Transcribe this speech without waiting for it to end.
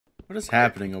What is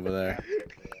happening over there?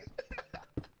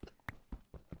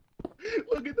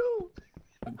 Look at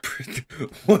those.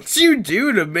 What'd you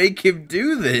do to make him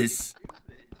do this?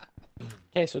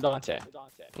 Okay, so Dante,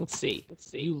 let's see.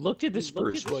 You looked at the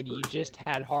spruce wood you just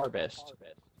had harvest.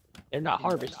 They're not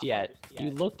harvest yet.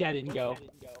 You looked at it and go,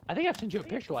 I think I've sent you a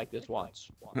picture like this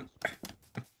once.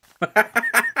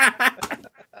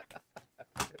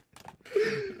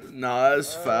 Nah,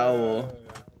 that's foul.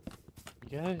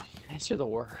 You guys are the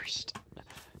worst.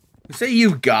 Say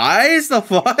you guys? The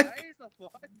fuck?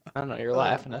 I don't know, you're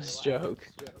laughing at this joke.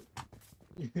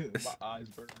 My eyes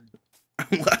burn.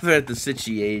 I'm laughing at the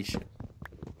situation.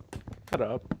 Shut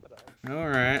up.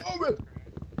 Alright.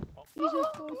 He's a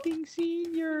fucking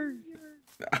senior.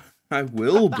 I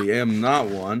will be. I'm not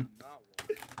one.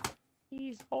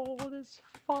 He's old as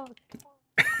fuck.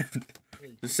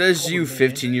 It says you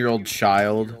 15-year-old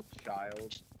child.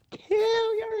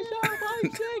 Kill yourself,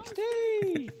 I'm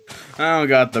 16! I don't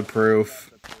got the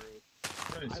proof.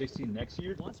 Turning 16 next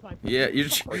year? Yeah,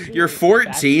 you're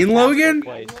 14, Logan?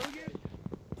 Okay.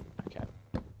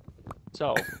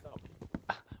 So,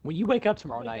 when you wake up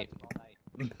tomorrow night,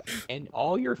 and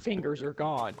all your fingers are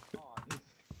gone,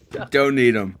 Don't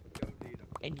need them.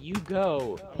 and you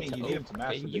go, I mean, you need 'em to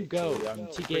masturbate, and you go so I'm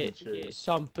to pretty get sure.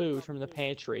 some food from the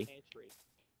pantry,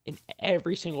 in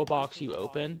every single box you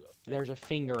open, there's a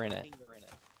finger in it.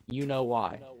 You know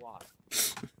why.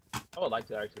 I would like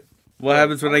to actually. What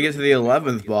happens when I get to the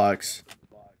 11th box?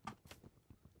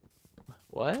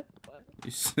 What?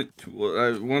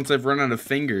 Once I've run out of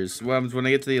fingers, what happens when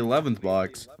I get to the 11th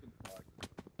box?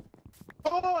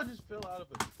 Oh, I just fell out of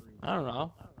a tree. I don't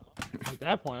know. At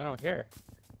that point, I don't care.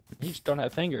 You just don't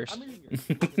have fingers. I mean,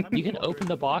 You can open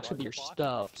the box with your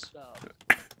stubs.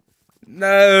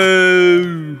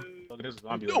 No! Look at this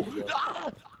zombie.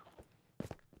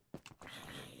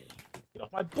 Get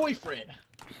off my boyfriend.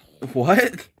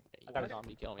 What? I got a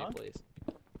zombie kill me, please.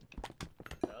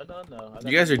 No.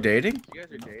 You guys are dating?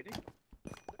 Dude.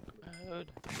 I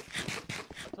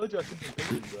told you I sent some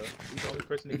pictures, bro. He's the only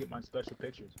person to get my special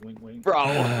pictures. Wink, wink. Bro,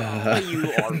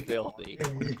 you are filthy.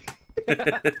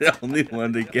 The only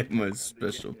one to get my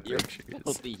special You're a pictures.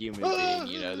 filthy human being,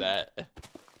 you know that.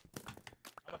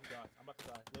 I'm about to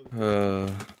die.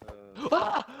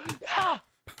 Ah! Ah!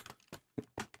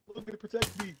 Look at it,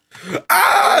 protect me.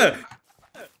 Ah!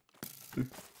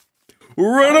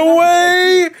 Run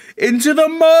away into the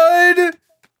mud!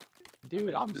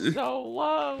 Dude, I'm so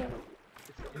low.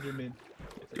 It's Enderman.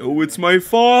 Oh, it's my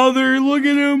father. Look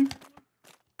at him.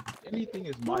 Anything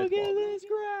is my Look at fault. this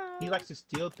ground. He likes to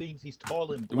steal things. He's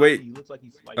tall and black. Wait. He looks like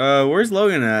he's like. Where's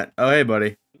Logan at? Oh, hey,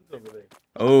 buddy. He's over there.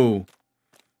 Oh.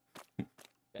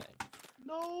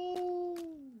 No.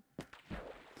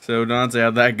 So, Dante,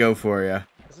 how'd that go for you?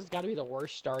 This has got to be the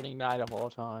worst starting night of all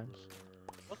times.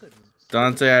 Look at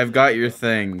Dante, I've got your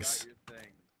things.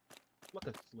 Look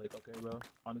at Slick, okay, bro.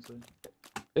 Honestly.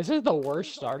 This is the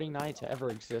worst starting night to ever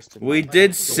exist. In We Minecraft.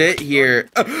 did sit here.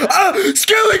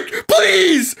 Skillet,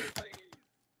 please!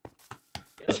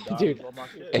 Dude,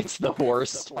 it's the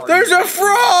worst. starting There's a night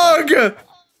frog! in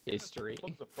history.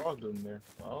 What's the frog doing there?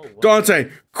 Oh, what? Dante,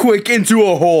 quick, into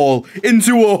a hole!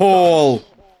 Into a hole!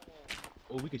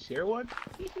 Oh, we could share one?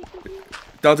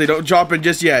 Dante, don't drop it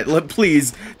just yet.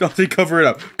 Please. Dante, cover it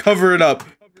up. Cover it up.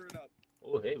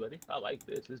 Oh, hey, buddy. I like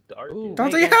this. It's dark. Ooh.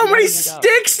 Dante, Wait, how we many gotta meet up.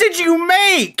 sticks did you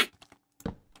make?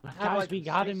 Guys, we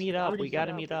gotta meet up. We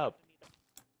gotta meet up.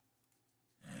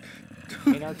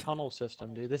 In our tunnel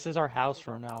system, dude. This is our house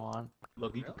from now on.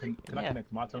 Look, you can I Yeah.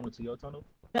 connect my tunnel to your tunnel?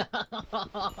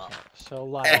 So,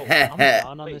 like, I'm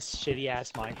done on this shitty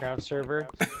ass Minecraft server.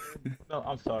 No,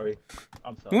 I'm sorry.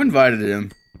 I'm sorry. Who invited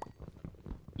him?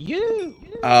 You!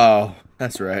 Oh,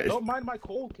 that's right. Don't mind my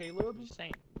coal, Caleb. I'm just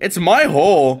saying. It's my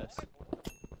hole.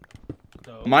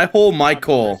 No, My hole, my I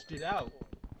coal. stretched it out.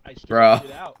 I stretched Bro.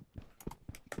 it out.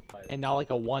 And not like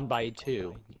a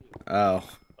 1x2. Oh.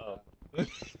 Oh. It's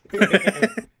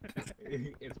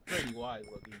pretty wide,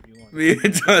 look, if you want. Me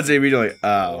and Dante be like,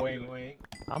 oh. Wing, wing.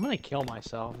 I'm gonna kill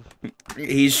myself.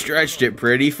 He stretched it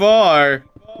pretty far.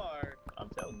 I'm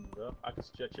telling you, bro. I can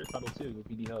stretch your tunnel too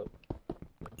if you need help.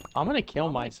 I'm gonna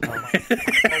kill myself.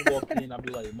 I'll walk in, I'll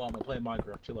be like, Mom, I'm playing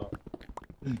Minecraft, chill out.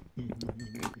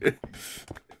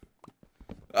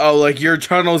 Oh, like your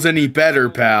tunnel's any better,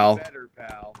 pal.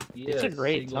 It's a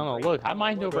great tunnel. Look, I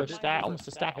mined over almost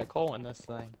a stack of coal in this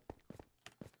thing.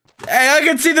 Hey, I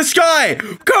can see the sky!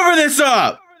 Cover this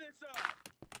up!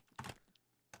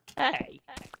 Hey!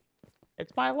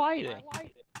 It's my lighting.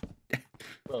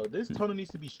 Bro, this tunnel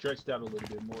needs to be stretched out a little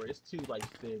bit more. It's too, like,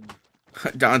 thin.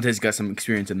 Dante's got some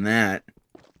experience in that.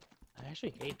 I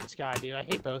actually hate this guy, dude. I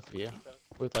hate both of you.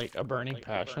 with like a burning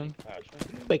passion.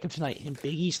 Wake up tonight and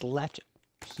Biggie's left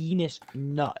penis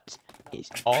nut is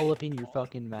all up in your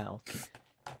fucking mouth.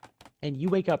 And you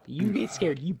wake up, you get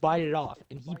scared, you bite it off,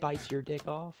 and he bites your dick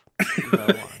off. You know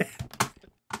why?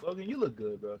 Logan, you look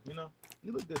good, bro. You know,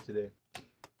 you look good today.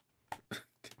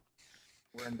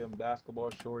 Wearing them basketball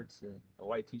shorts and a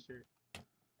white t-shirt.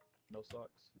 No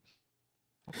socks.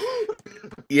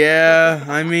 Yeah,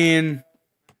 I mean...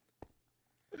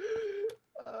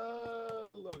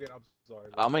 Logan, I'm sorry.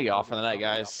 Bro. I'm gonna get off for the night,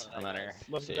 guys. I'm out here.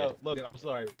 Logan, I'm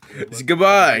sorry.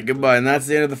 Goodbye, goodbye, and that's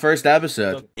the end of the first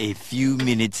episode. A few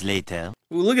minutes later.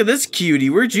 Ooh, look at this cutie.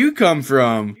 Where'd you come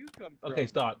from? Okay,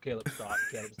 stop, Caleb. Stop,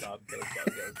 Caleb. Stop, Caleb. Stop,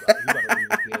 Caleb. Stop. You gotta leave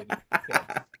this game.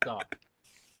 Caleb, stop.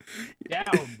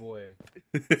 Down, boy.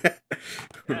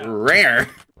 Down. Rare.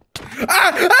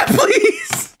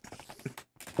 Please.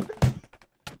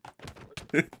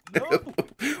 No.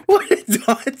 What did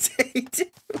Dante do?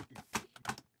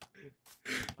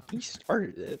 He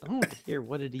started it. I don't care.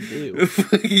 What did he do?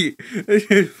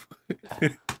 Is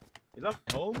that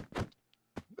home?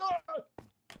 No.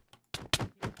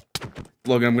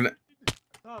 Logan, I'm gonna.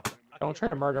 Stop. Don't try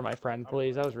to murder my friend,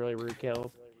 please. That was really rude,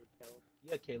 Caleb.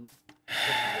 Yeah, Caleb.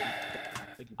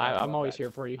 I'm always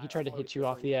here for you. He tried to hit you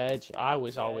off the edge. I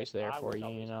was always there for you,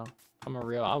 you know. I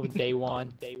was day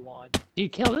one.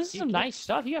 Dude, Caleb, this is some nice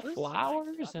stuff. You got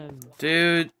flowers and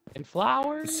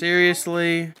flowers.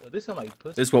 Seriously? This sound like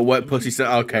pussy. This is what wet pussy said.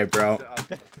 Okay, bro.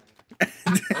 Both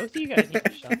of you guys need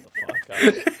to shut the fuck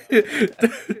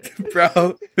up.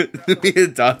 Bro, me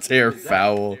and Dante are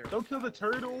foul. Don't kill the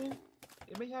turtle.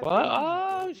 It may have What?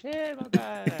 babies. Oh shit, my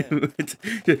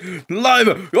bad.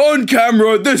 Live on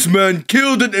camera, this man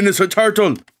killed an innocent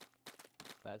turtle.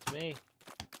 That's me.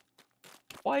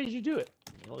 Why did you do it?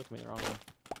 You look at me the wrong way.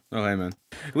 Oh, hey, man.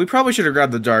 We probably should have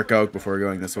grabbed the dark oak before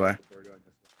going this way.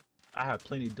 I have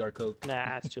plenty of dark oak.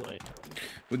 Nah, it's too late.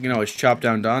 We can always chop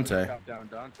down Dante.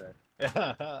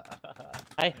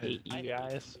 I hate you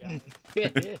guys.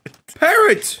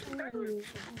 Parrot!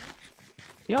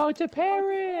 Yo, it's a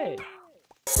parrot!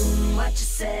 What you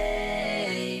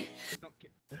say?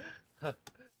 Alright,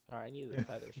 I need the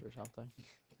feathers or something.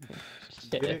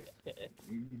 Get it?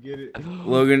 You get it?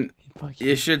 Logan,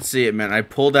 you should see it, man. I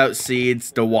pulled out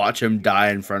seeds to watch him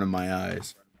die in front of my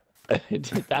eyes.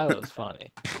 That was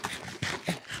funny.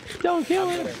 Don't kill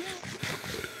him!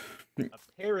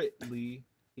 Apparently,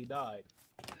 he died.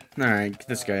 Alright, get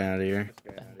this guy out of here.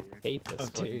 I hate this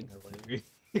dude.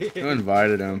 Who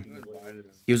invited him?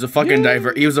 He was a fucking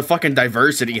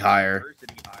diversity hire.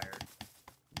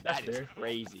 That is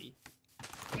crazy.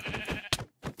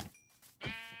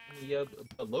 Yeah,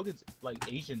 but Logan's like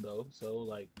Asian though, so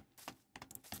like.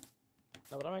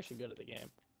 No, but I'm actually good at the game.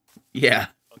 Yeah.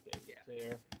 Okay,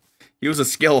 fair. He was a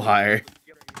skill hire.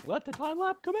 Let the time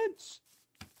lap commence.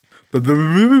 I'm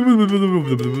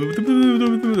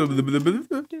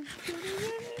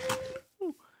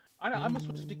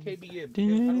supposed to do KBM.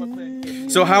 How do I play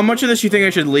KBM? So how much of this you think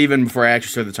I should leave in before I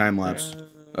actually start the time lapse?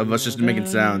 Of us just making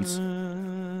sounds.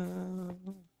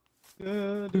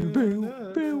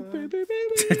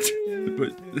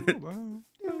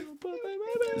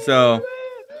 So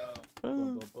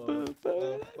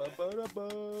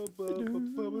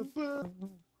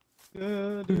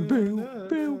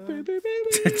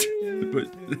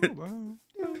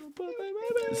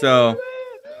so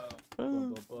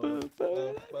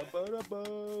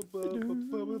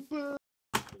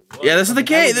yeah, this is the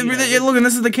cave. Look,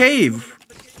 this is the cave.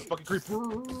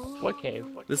 What cave?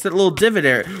 This is that little divot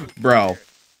area, bro.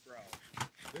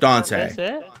 Dante, That's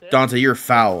it? Dante, you're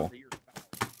foul. What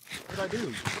did I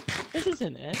do? This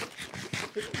isn't it.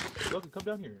 Logan, come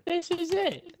down here. This is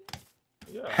it.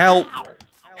 Yeah. Help,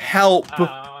 help,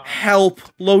 help,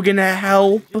 Logan,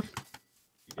 help.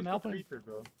 I'm helping. Creeper,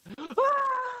 bro.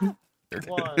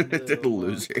 The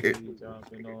loser.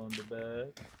 Jumping on the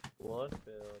bed. One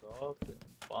fell off and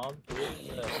bombed through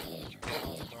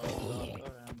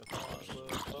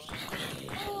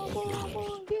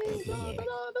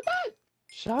the bed.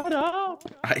 Shut up.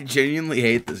 I genuinely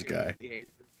hate this guy.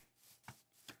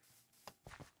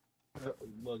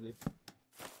 Logan.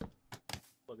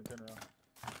 Logan, turn around.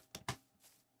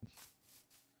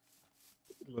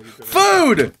 Logan, turn around.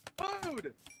 Food!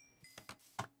 Food!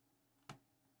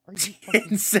 Are you fucking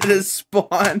Instead of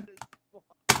spawn.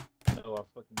 Oh, I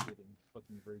fucking did him.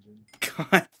 Fucking virgin.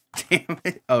 God damn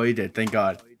it. Oh, he did. Thank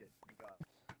God.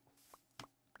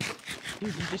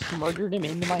 Dude, you just murdered him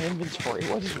into my inventory.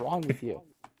 What is wrong with you?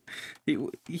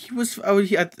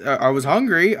 I was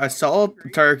hungry. I saw a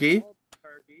turkey.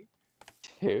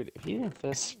 Dude, if he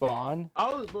didn't spawn.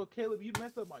 Bro, Caleb, you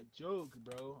messed up my joke,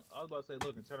 bro. I was about to say,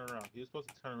 look and turn around. He was supposed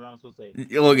to turn around, supposed to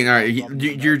say. Logan, all right,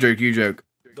 you joke, you joke.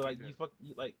 So, like,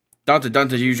 you like.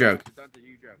 Dante, you joke. Okay,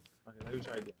 let me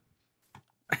try again.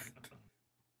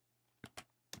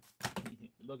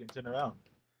 Look and turn around.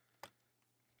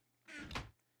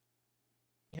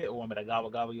 Hit one minute,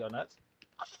 gobble your nuts.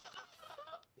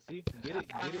 See, get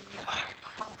it.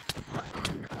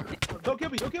 Don't kill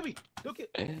me.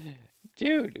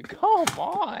 Dude, come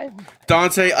on.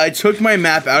 Dante, I took my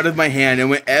map out of my hand and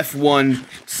went F1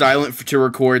 silent to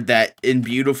record that in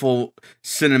beautiful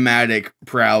cinematic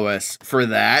prowess for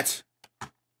that.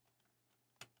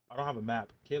 I don't have a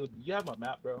map. Caleb, you have my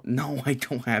map, bro. No, I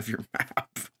don't have your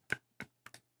map.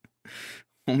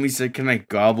 Homie said, can I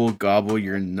gobble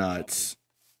your nuts?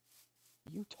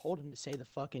 You told him to say the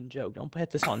fucking joke. Don't put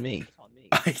this on me.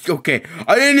 Okay,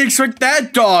 I didn't expect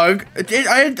that, dog.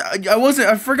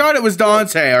 I forgot it was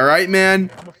Dante, alright,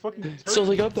 man? I'm a fucking Sounds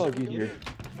like up dog in here.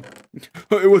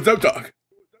 Hey, what's up, dog?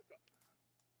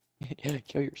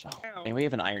 Kill yourself. And we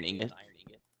have an iron ingot.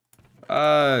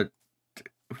 Caleb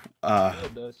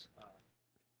Can does.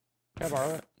 I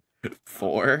borrow it?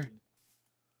 4.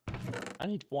 I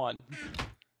need 1.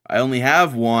 I only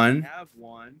have 1.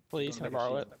 Please, can I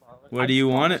borrow it? What do you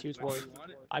want it?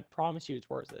 I promise you it's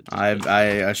worth it. I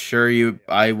assure you,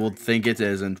 I will think it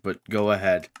isn't, but go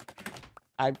ahead.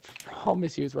 I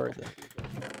promise you it's worth it.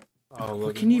 Oh,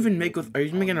 What can you even make with? Are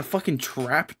you making a fucking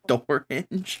trap door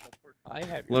hinge? I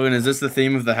have. Logan, is this the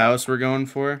theme of the house we're going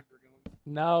for?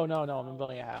 No. I'm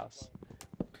building a house.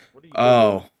 What are you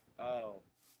Oh.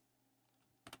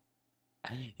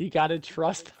 You gotta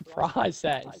trust the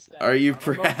process. Are you I don't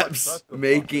know if I perhaps trust the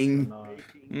making? process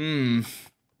or not. Hmm.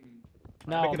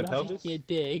 No, making I'm a not pelvis? making a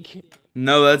dig.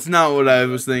 No, that's not what I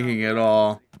was thinking at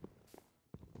all.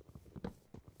 Are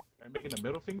you making a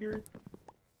middle finger?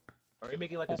 Are you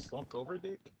making like a slumped over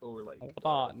dick? Or like. Hold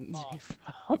on.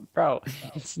 Bro,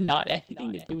 it's not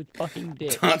anything to do with fucking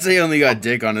dick. Dante only got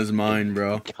dick on his mind,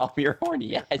 bro. Calm your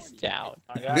horny ass down.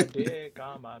 I got dick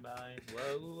on my mind.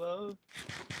 Whoa.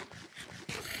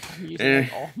 I'm using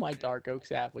like, all my dark oak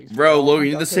saplings. Bro, All my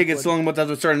Logan, dark this take oak it so long, but have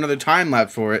to start another time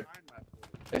lapse for it.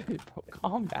 wood. Bro,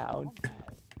 calm down.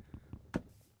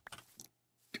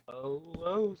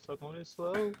 Oh, suck on it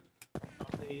slow.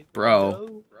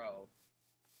 Bro.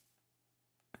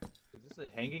 Is this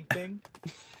a hanging thing?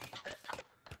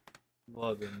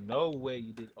 Logan, no way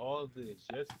you did all of this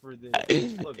just for this.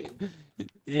 Logan.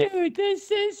 Dude, this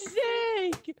is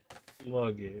sick.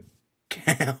 Logan.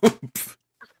 Camp.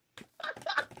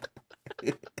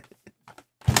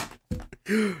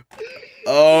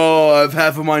 Oh, I've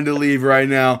half a mind to leave right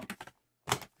now.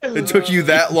 It took you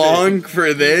that long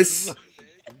for this?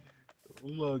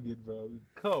 Logan, bro.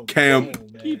 Come Camp.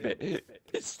 on, man. Keep it.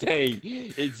 It's staying.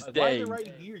 It's Why is it staying.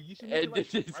 right here? You should make End it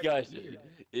like of discussion.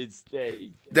 Right It's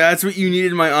staying. That's what you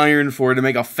needed my iron for, to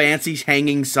make a fancy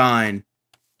hanging sign.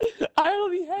 I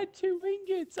only had 2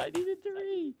 ingots. I needed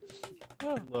 3.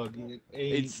 Oh. Logan,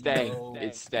 It's staying.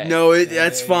 It's staying. No,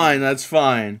 that's fine. That's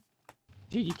fine.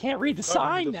 Dude, you can't read the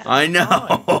sign now. I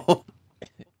know.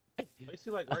 I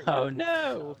see like right Oh here.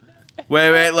 no.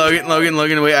 Wait,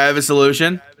 Logan, wait, I have a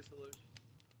solution.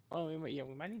 Oh, yeah,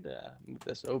 we might need to move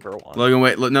this over one. Logan,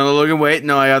 wait, Logan, wait.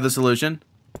 No, I have the solution.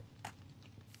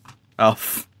 Oh,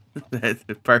 that's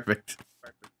perfect.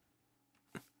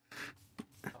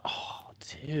 Oh,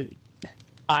 dude.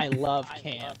 I love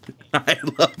camp. I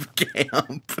love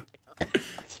camp.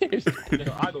 Dude,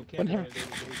 No, I go camping. Whenever-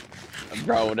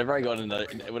 bro, whenever I go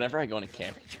on a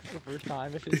camp for the first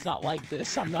time, if it's not like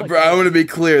this, I'm not. Bro, I want to be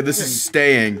clear. This is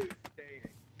staying.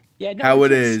 Yeah, no, how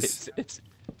it's- it is.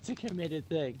 It's a committed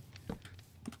thing.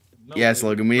 No, Yes, it-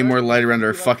 Logan, we need more light around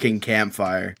our Like fucking this.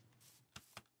 campfire.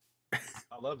 I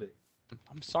love it.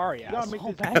 I'm sorry, You gotta make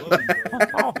asshole. this Back glowing, bro.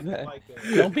 fuck off, man. Like,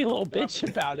 Don't be a little bitch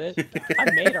about it.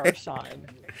 I made our sign.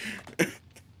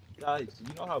 guys,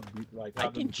 you know how like I how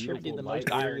them contributed beautiful the most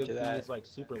light iron areas to is, that. like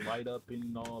super light up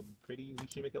and all pretty. We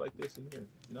should make it like this in here.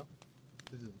 You know,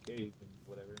 this is a cave and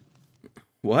whatever.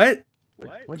 What?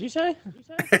 What'd you say?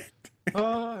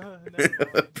 Never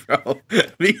mind. Bro,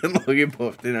 me and Logan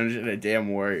both didn't understand a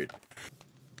damn word.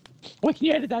 Wait, can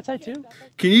you edit that side too?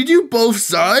 Can you do both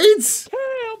sides?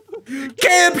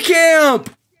 Camp!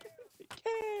 Camp!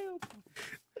 Camp!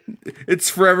 It's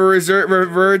forever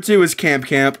referred to as camp.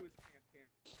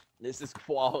 This is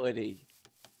quality.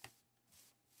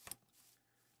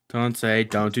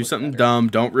 Don't do something dumb.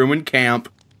 Don't ruin camp.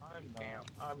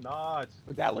 I'm not.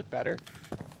 Would that look better?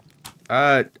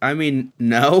 I mean,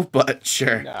 no, but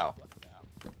sure. No.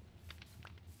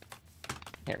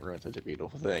 Can't ruin such a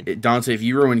beautiful thing. Dante, if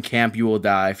you ruin camp, you will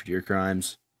die for your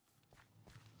crimes.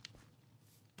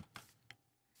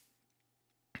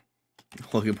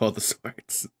 Look at both the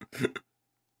swords.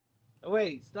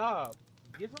 Wait, stop.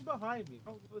 Get from behind me.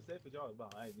 I'm supposed to say for y'all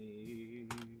behind me.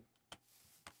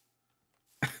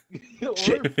 Or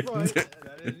Shit. front.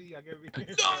 That is me. I gotta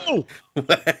be No!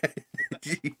 What?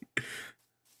 Give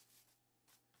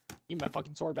me my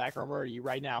fucking sword back or I'll murder you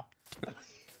right now.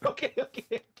 Okay.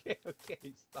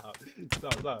 Stop.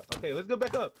 Okay, let's go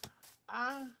back up.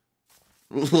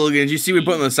 Look, did you see we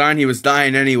put on the sign he was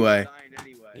dying anyway?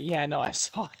 Yeah, no, I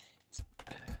saw it.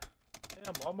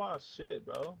 Damn, all my shit,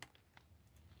 bro.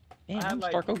 Damn, I how had, much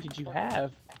like, dark oak did you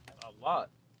have? A lot.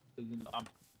 You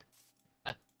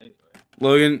know, anyway.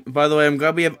 Logan, by the way, I'm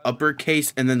glad we have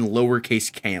uppercase and then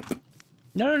lowercase camp.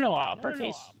 No,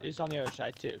 uppercase is on the other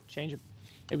side too. Change it.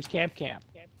 It was camp. Yeah,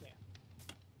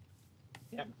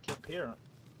 compare.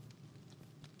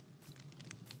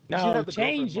 No,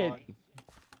 change it.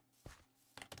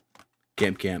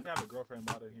 Camp. I have a girlfriend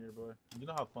mod in here, bro. You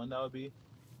know how fun that would be?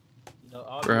 You know,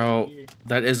 all Bro, here.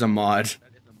 that is a mod.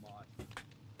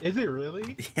 Is it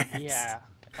really? Yes. Yeah.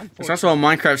 It's also a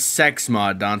Minecraft sex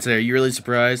mod, Dante. Are you really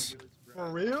surprised?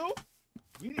 For real?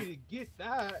 We need to get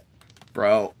that.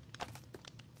 Bro.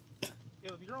 Yo,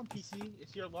 if you're on PC,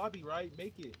 it's your lobby, right?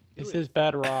 Make it. Do This it. is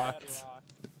bedrock.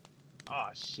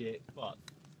 Ah, shit. Fuck.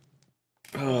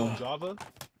 Oh. Java?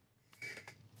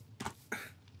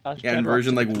 Yeah, in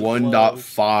version like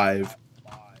 1.5.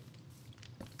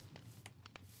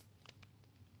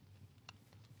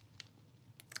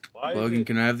 Why is Logan, it-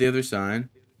 can I have the other sign?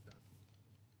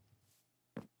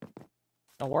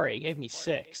 Don't worry, it gave me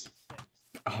 6.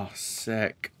 Oh,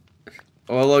 sick.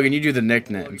 Well, Logan, you do the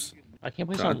nicknames. I can't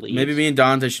believe someone leaves. Maybe me and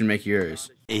Dante should make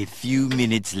yours. A few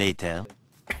minutes later.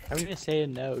 I'm gonna say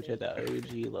no to the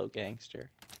OG low gangster.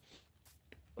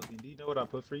 Logan, do you know what I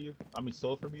put for you? I mean,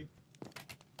 stole from you?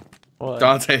 What?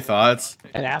 Dante thoughts?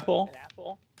 An apple?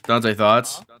 Dante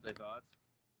thoughts?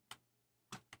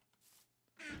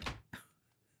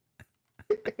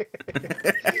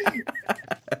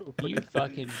 You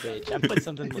fucking bitch. I put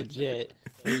something legit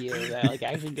for you that like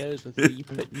actually goes with you. You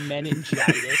put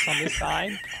meningitis on the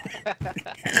sign.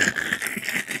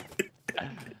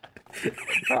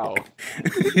 Bro,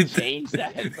 change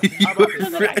that. I put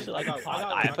them actually like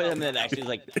I put them in actually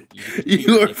like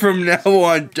You are from now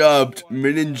on dubbed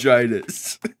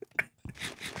meningitis.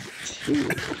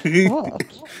 Fuck.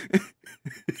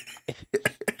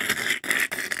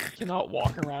 You cannot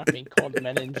walk around being called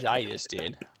meningitis,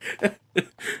 dude.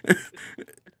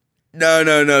 No,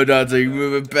 Dante,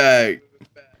 move it back.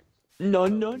 No.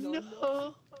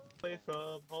 Away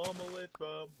from home, away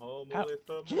from home, How- away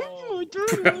from Give me home. my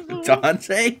dirt.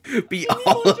 Dante, be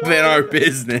all up in our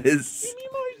business. Give me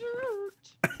my dirt.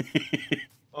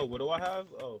 Oh, what do I have?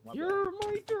 Oh, my bad. You're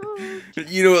my dirt.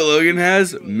 You know what Logan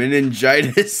has?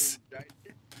 Meningitis.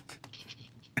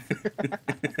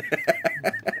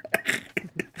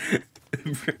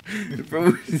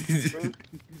 Bro.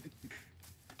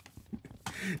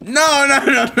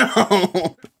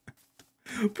 No.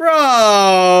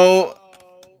 Bro.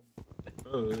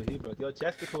 Oh, he broke your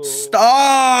chesticle.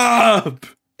 Stop.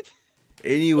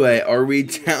 Anyway, are we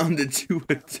down to do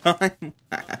a time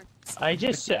lapse? I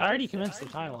already commenced the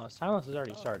time lapse. Time lapse has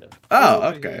already started. Oh,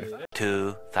 okay.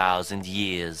 2,000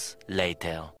 years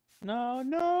later.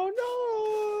 No.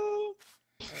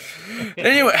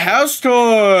 Anyway, house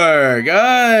tour,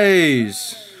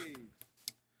 guys.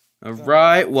 All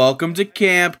right, welcome to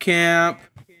Camp. Camp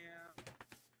is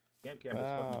fucking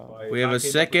Wow. fire. We have I a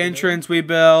came sick up with the entrance name. we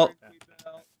built.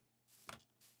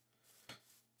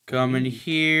 Come in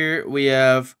here. We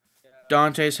have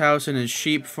Dante's house and his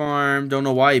sheep farm. Don't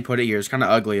know why he put it here. It's kind of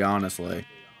ugly, honestly.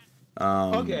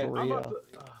 Okay, I'm Burrito. about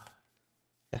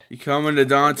to... You come into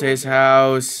Dante's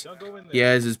house. Don't go in there. He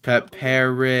has his pet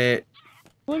parrot.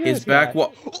 Look at His this back guy.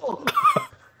 wall.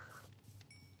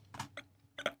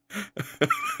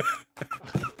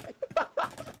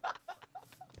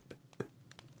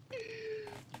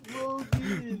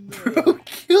 Logan! Bro,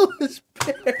 kill his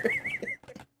parrot.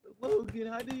 Logan,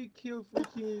 how do you kill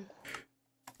freaking...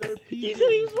 He said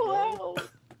he was loud.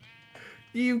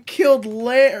 You killed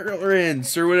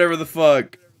Lawrence or whatever the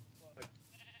fuck.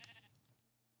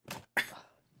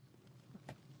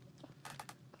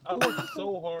 I worked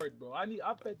so hard, bro. I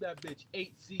bet that bitch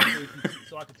 8 seeds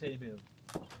so I can tame him.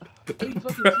 8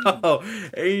 fucking seeds. Bro,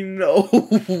 ain't no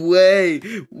way.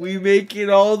 We make it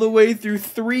all the way through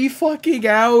 3 fucking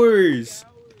hours.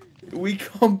 We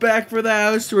come back for the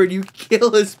house tour and you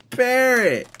kill his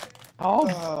parrot.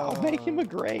 I'll make him a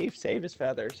grave. Save his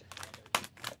feathers.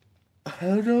 I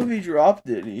don't know if he dropped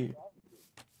any.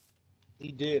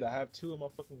 He did. I have 2 in my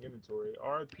fucking inventory.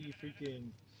 RP freaking.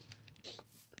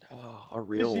 Oh, a He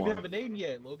real doesn't even one. have a name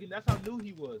yet, Logan. That's how new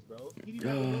he was, bro. He didn't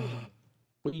have a name.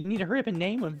 Well, you need to hurry up and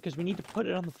name him because we need to put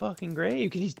it on the fucking grave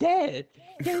because he's dead.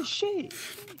 Dead as shit.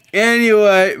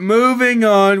 Anyway, moving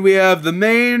on. We have the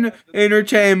main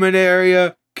entertainment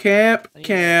area. Camp.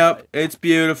 It's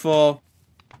beautiful.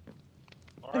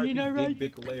 RP know, right?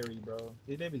 Big Larry, bro.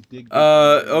 His name is Big.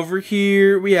 Over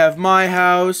here we have my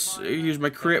house. Here's my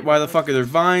crib. Why the fuck are there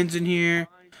vines in here?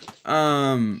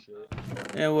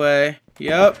 Anyway,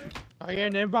 yep. I get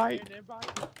an invite.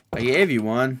 I gave you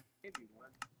one.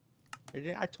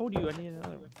 I told you I need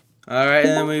another one. Alright,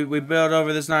 and then we built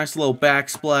over this nice little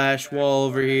backsplash wall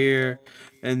over here.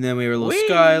 And then we have a little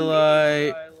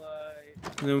skylight.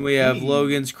 And then we have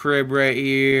Logan's crib right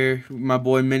here. My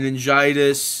boy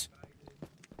Meningitis.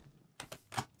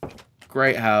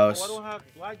 Great house. Oh, I don't have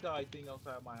black dye thing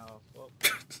outside my house. Oh.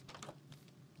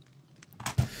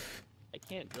 I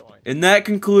can't join. And that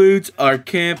concludes our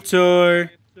camp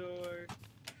tour.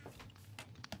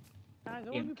 Guys, I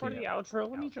want to be part of the outro.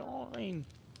 Let me join.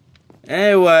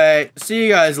 Anyway, see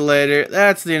you guys later.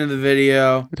 That's the end of the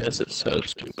video. This is so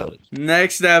stupid.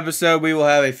 Next episode, we will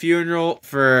have a funeral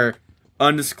for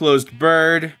undisclosed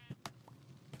bird.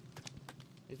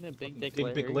 Isn't it Big Big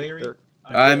Dick Dick Larry? Larry?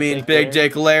 I mean, Big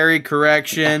Dick Larry,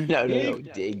 correction. No,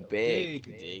 Big, dig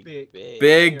big.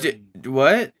 Big,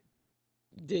 what?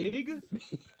 Big?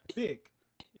 Big.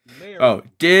 Larry. Oh,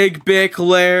 Dig Big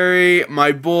Larry,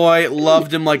 my boy,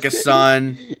 loved him like a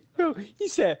son. Bro, he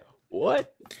said,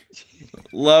 what?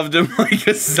 Loved him like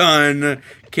a son.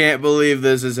 Can't believe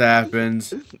this has happened.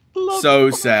 So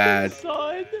sad.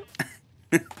 Son.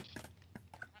 He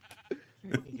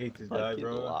hates this guy, Fucking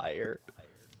bro. liar.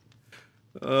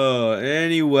 Oh,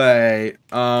 anyway,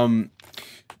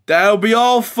 that'll be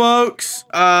all, folks.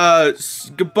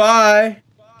 Goodbye.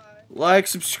 Like,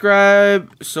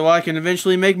 subscribe, so I can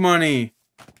eventually make money.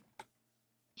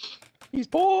 He's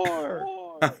poor.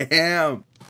 I am.